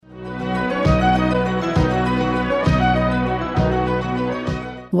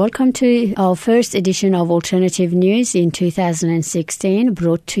Welcome to our first edition of Alternative News in 2016,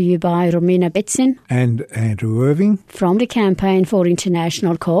 brought to you by Romina Betsin and Andrew Irving from the Campaign for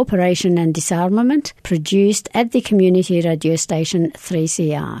International Cooperation and Disarmament, produced at the community radio station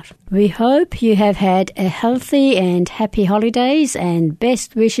 3CR. We hope you have had a healthy and happy holidays and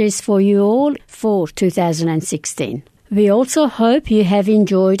best wishes for you all for 2016. We also hope you have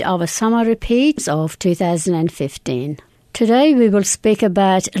enjoyed our summer repeats of 2015. Today we will speak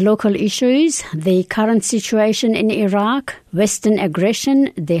about local issues, the current situation in Iraq, Western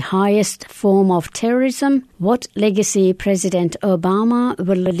aggression, the highest form of terrorism, what legacy President Obama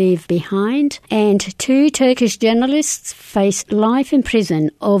will leave behind, and two Turkish journalists face life in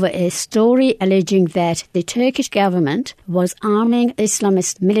prison over a story alleging that the Turkish government was arming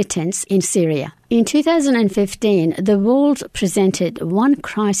Islamist militants in Syria. In 2015, the world presented one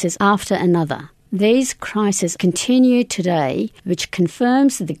crisis after another. These crises continue today, which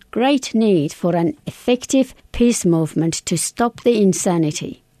confirms the great need for an effective peace movement to stop the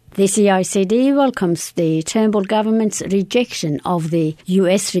insanity. The CICD welcomes the Turnbull government's rejection of the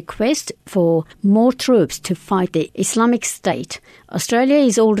US request for more troops to fight the Islamic State. Australia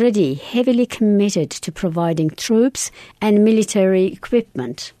is already heavily committed to providing troops and military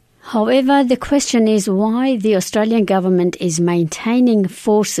equipment. However, the question is why the Australian government is maintaining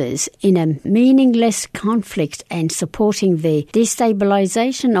forces in a meaningless conflict and supporting the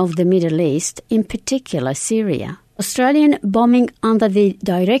destabilisation of the Middle East, in particular Syria. Australian bombing under the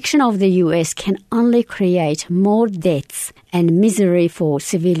direction of the US can only create more deaths and misery for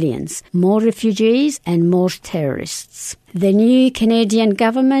civilians, more refugees and more terrorists. The new Canadian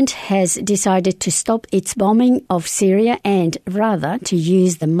government has decided to stop its bombing of Syria and rather to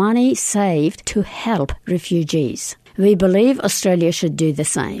use the money saved to help refugees. We believe Australia should do the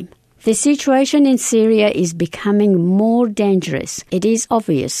same. The situation in Syria is becoming more dangerous. It is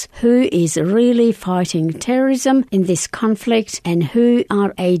obvious who is really fighting terrorism in this conflict and who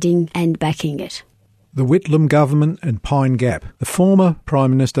are aiding and backing it. The Whitlam government and Pine Gap. The former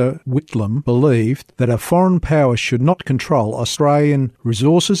Prime Minister Whitlam believed that a foreign power should not control Australian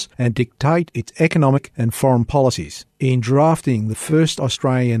resources and dictate its economic and foreign policies. In drafting the first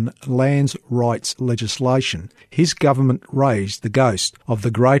Australian lands rights legislation, his government raised the ghost of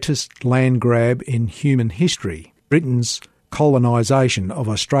the greatest land grab in human history, Britain's colonisation of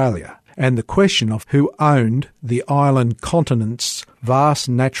Australia, and the question of who owned the island continent's vast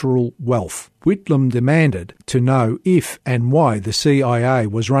natural wealth. Whitlam demanded to know if and why the CIA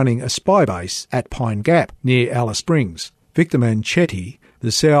was running a spy base at Pine Gap near Alice Springs. Victor Manchetti,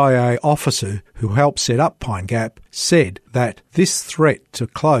 the CIA officer who helped set up Pine Gap, said that this threat to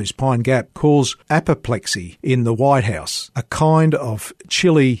close Pine Gap caused apoplexy in the White House. A kind of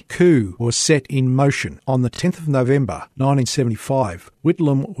chilly coup was set in motion. On the 10th of November 1975,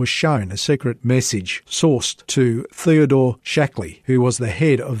 Whitlam was shown a secret message sourced to Theodore Shackley, who was the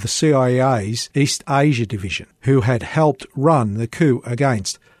head of the CIA's East Asia Division, who had helped run the coup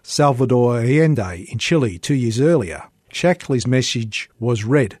against Salvador Allende in Chile 2 years earlier. Shackley's message was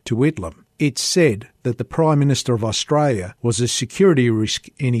read to Whitlam. It said that the Prime Minister of Australia was a security risk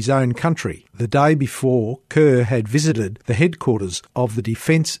in his own country. The day before, Kerr had visited the headquarters of the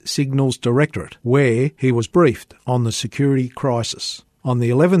Defence Signals Directorate, where he was briefed on the security crisis. On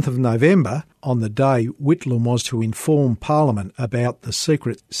the 11th of November, on the day Whitlam was to inform Parliament about the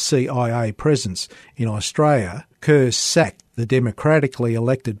secret CIA presence in Australia, Kerr sacked the democratically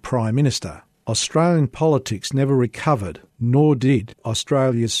elected Prime Minister. Australian politics never recovered, nor did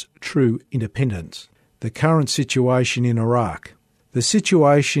Australia's true independence. The current situation in Iraq. The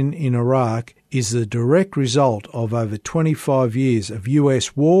situation in Iraq is the direct result of over 25 years of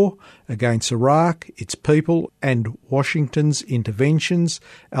US war against Iraq, its people, and Washington's interventions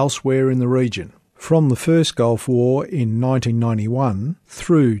elsewhere in the region. From the first Gulf War in 1991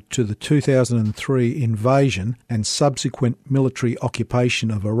 through to the 2003 invasion and subsequent military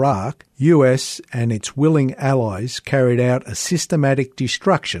occupation of Iraq, US and its willing allies carried out a systematic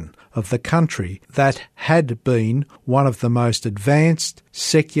destruction of the country that had been one of the most advanced,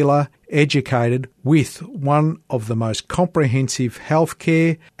 secular, educated, with one of the most comprehensive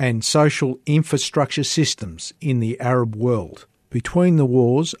healthcare and social infrastructure systems in the Arab world. Between the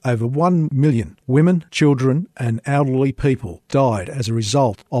wars, over 1 million women, children and elderly people died as a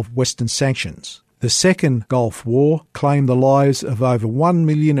result of Western sanctions. The Second Gulf War claimed the lives of over 1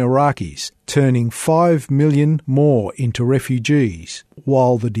 million Iraqis, turning 5 million more into refugees,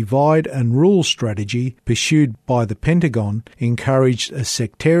 while the divide and rule strategy pursued by the Pentagon encouraged a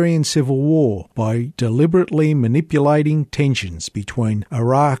sectarian civil war by deliberately manipulating tensions between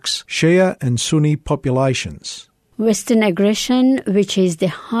Iraq's Shia and Sunni populations. Western aggression, which is the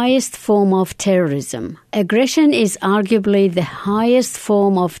highest form of terrorism. Aggression is arguably the highest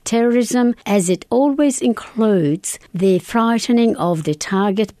form of terrorism as it always includes the frightening of the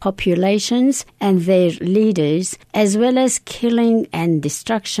target populations and their leaders, as well as killing and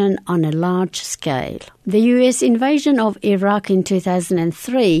destruction on a large scale. The US invasion of Iraq in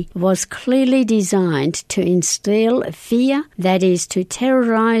 2003 was clearly designed to instill fear, that is, to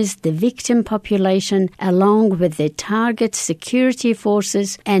terrorize the victim population along with the target security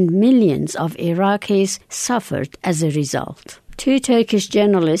forces, and millions of Iraqis suffered as a result. 2 Turkish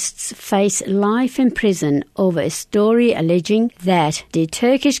journalists face life in prison over a story alleging that the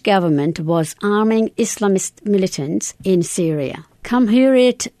Turkish government was arming Islamist militants in Syria.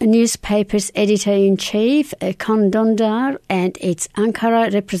 Cumhuriyet newspaper's editor-in-chief, Can Dündar, and its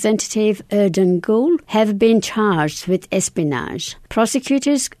Ankara representative, Erdoğan Gül, have been charged with espionage.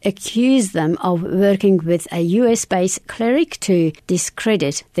 Prosecutors accuse them of working with a US-based cleric to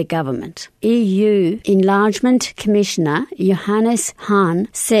discredit the government. EU Enlargement Commissioner Johannes Hahn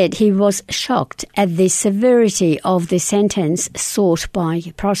said he was shocked at the severity of the sentence sought by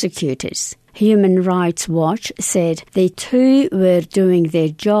prosecutors. Human Rights Watch said the 2 were doing their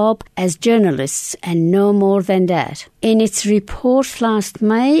job as journalists and no more than that. In its report last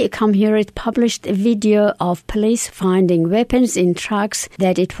May, Cumhuriyet published a video of police finding weapons in trucks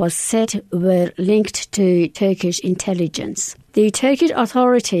that it was said were linked to Turkish intelligence. The Turkish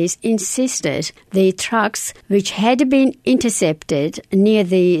authorities insisted the trucks, which had been intercepted near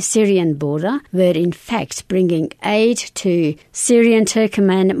the Syrian border, were in fact bringing aid to Syrian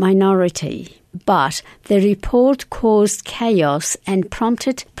Turkmen minority. But the report caused chaos and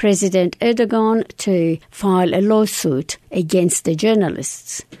prompted President Erdogan to file a lawsuit against the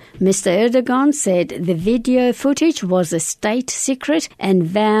journalists. Mr. Erdogan said the video footage was a state secret and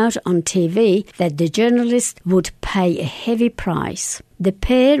vowed on TV that the journalists would pay a heavy price. The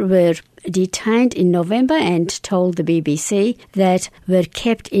pair were detained in November and told the BBC that were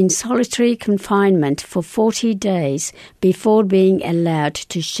kept in solitary confinement for 40 days before being allowed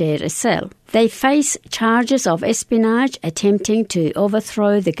to share a cell. They face charges of espionage, attempting to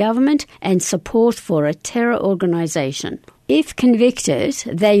overthrow the government, and support for a terror organization. If convicted,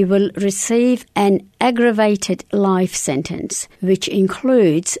 they will receive an aggravated life sentence, which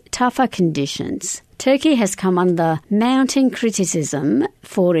includes tougher conditions. Turkey has come under mounting criticism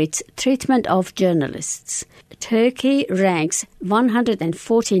for its treatment of journalists. Turkey ranks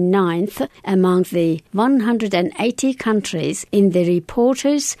 149th among the 180 countries in the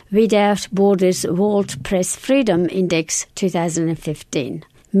Reporters Without Borders World Press Freedom Index 2015.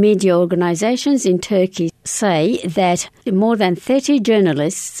 Media organizations in Turkey say that more than 30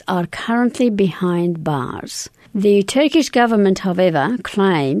 journalists are currently behind bars. The Turkish government, however,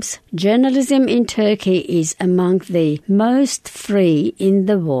 claims journalism in Turkey is among the most free in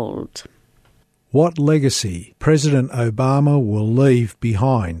the world. What legacy President Obama will leave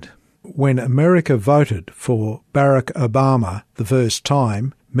behind? When America voted for Barack Obama the first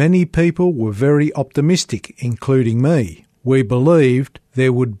time, many people were very optimistic, including me. We believed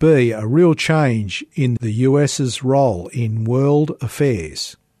there would be a real change in the US's role in world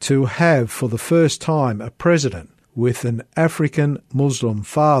affairs. To have for the first time a president with an African Muslim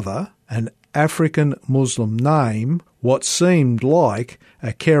father, an African Muslim name, what seemed like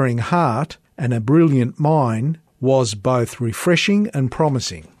a caring heart and a brilliant mind was both refreshing and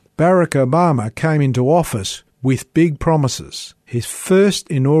promising. Barack Obama came into office with big promises. His first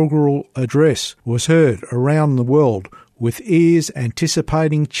inaugural address was heard around the world with ears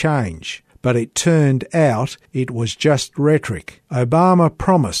anticipating change, but it turned out it was just rhetoric. Obama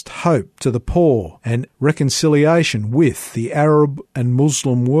promised hope to the poor and reconciliation with the Arab and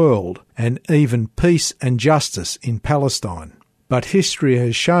Muslim world, and even peace and justice in Palestine. But history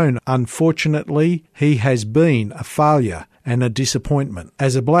has shown, unfortunately, he has been a failure and a disappointment.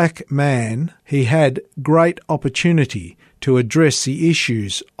 As a black man, he had great opportunity to address the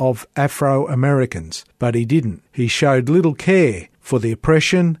issues of Afro-Americans, but he didn't. He showed little care for the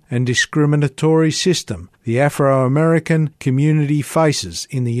oppression and discriminatory system the Afro-American community faces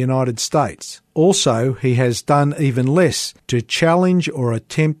in the United States. Also, he has done even less to challenge or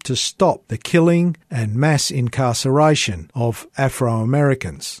attempt to stop the killing and mass incarceration of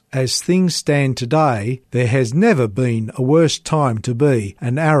Afro-Americans. As things stand today, there has never been a worse time to be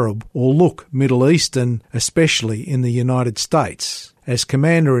an Arab or look Middle Eastern, especially in the United States. As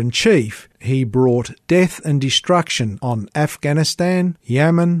Commander-in-Chief, he brought death and destruction on Afghanistan,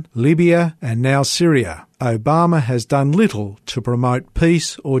 Yemen, Libya, and now Syria. Obama has done little to promote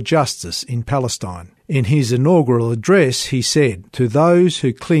peace or justice in Palestine. In his inaugural address, he said, "To those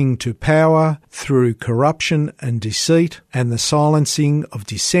who cling to power through corruption and deceit and the silencing of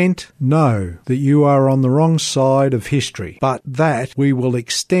dissent, know that you are on the wrong side of history, but that we will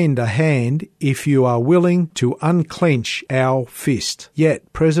extend a hand if you are willing to unclench our fist."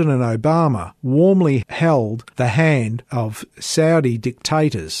 Yet President Obama warmly held the hand of Saudi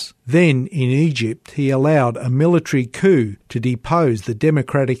dictators. Then, in Egypt, he allowed a military coup to depose the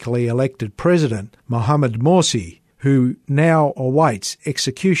democratically elected president, Mohamed Morsi, who now awaits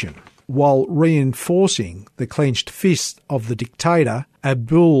execution, while reinforcing the clenched fist of the dictator,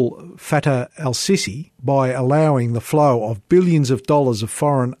 Abdel Fattah el-Sisi, by allowing the flow of billions of dollars of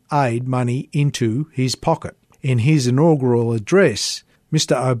foreign aid money into his pocket. In his inaugural address,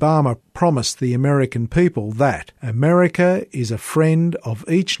 Mr. Obama promised the American people that America is a friend of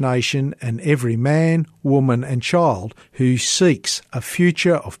each nation and every man, woman and child who seeks a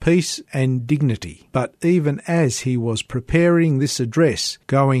future of peace and dignity. But even as he was preparing this address,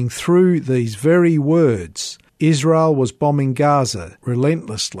 going through these very words, Israel was bombing Gaza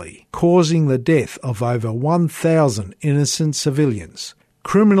relentlessly, causing the death of over 1,000 innocent civilians,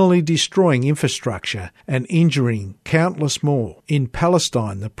 criminally destroying infrastructure and injuring countless more. In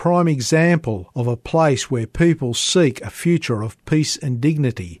Palestine, the prime example of a place where people seek a future of peace and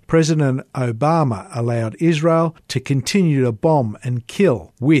dignity, President Obama allowed Israel to continue to bomb and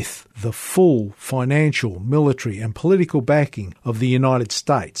kill with the full financial, military and political backing of the United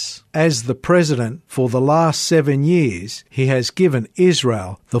States. As the president for the last 7 years, he has given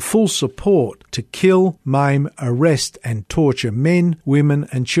Israel the full support to kill, maim, arrest and torture men, women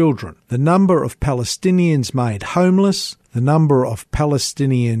and children. The number of Palestinians made homeless, the number of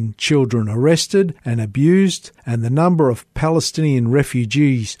Palestinian children arrested and abused, and the number of Palestinian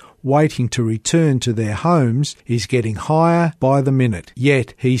refugees waiting to return to their homes is getting higher by the minute.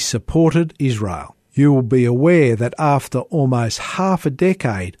 Yet he supported Israel. You will be aware that after almost half a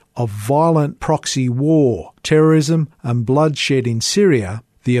decade of violent proxy war, terrorism and bloodshed in Syria,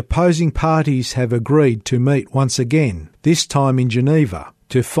 the opposing parties have agreed to meet once again, this time in Geneva,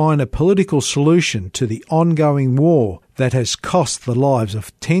 to find a political solution to the ongoing war that has cost the lives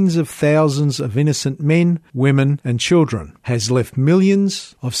of tens of thousands of innocent men, women and children, has left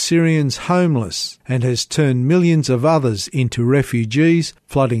millions of Syrians homeless and has turned millions of others into refugees,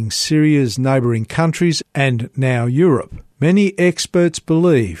 flooding Syria's neighbouring countries and now Europe. Many experts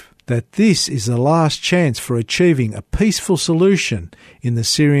believe that this is the last chance for achieving a peaceful solution in the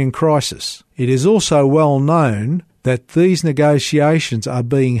Syrian crisis. It is also well known that these negotiations are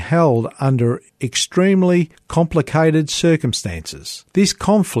being held under extremely complicated circumstances. This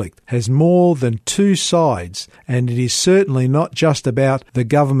conflict has more than two sides, and it is certainly not just about the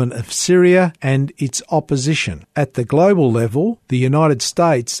government of Syria and its opposition. At the global level, the United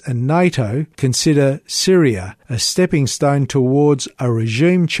States and NATO consider Syria a stepping stone towards a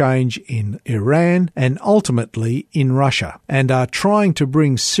regime change in Iran and ultimately in Russia, and are trying to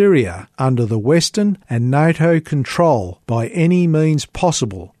bring Syria under the Western and NATO control by any means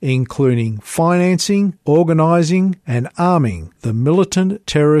possible, including financing, organising and arming the militant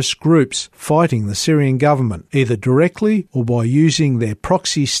terrorist groups fighting the Syrian government, either directly or by using their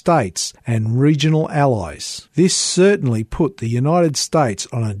proxy states and regional allies. This certainly put the United States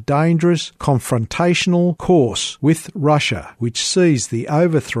on a dangerous confrontational course with Russia, which sees the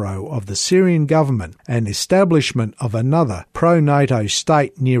overthrow of the Syrian government and establishment of another pro-NATO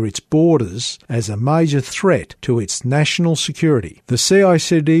state near its borders as a major threat to its national security. The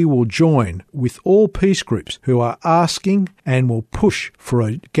CICD will join with all peace groups who are asking and will push for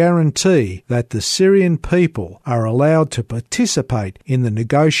a guarantee that the Syrian people are allowed to participate in the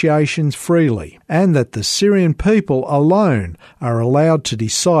negotiations freely, and that the Syrian people alone are allowed to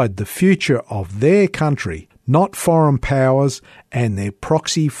decide the future of their country, not foreign powers and their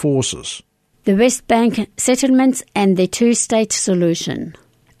proxy forces. The West Bank settlements and the two-state solution.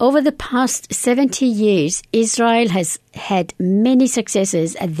 Over the past 70 years, Israel has had many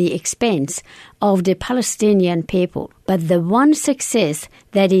successes at the expense of the Palestinian people. But the one success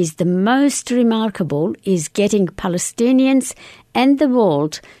that is the most remarkable is getting Palestinians and the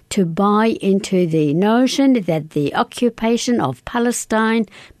world to buy into the notion that the occupation of Palestine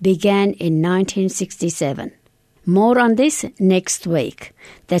began in 1967. More on this next week.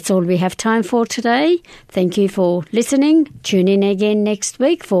 That's all we have time for today. Thank you for listening. Tune in again next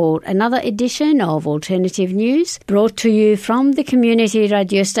week for another edition of Alternative News, brought to you from the community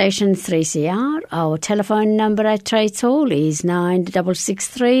radio station 3CR. Our telephone number at Trades Hall is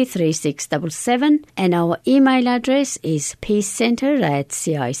 9663 3677 and our email address is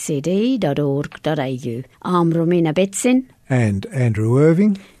peacecentre@cicd.org.au. I'm Romina Betsin. and Andrew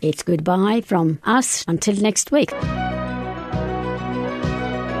Irving. It's goodbye from us until next week.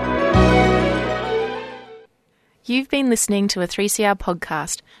 You've been listening to a 3CR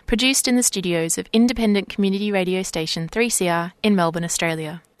podcast produced in the studios of independent community radio station 3CR in Melbourne,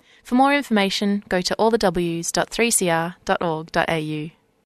 Australia. For more information, go to allthews.3cr.org.au.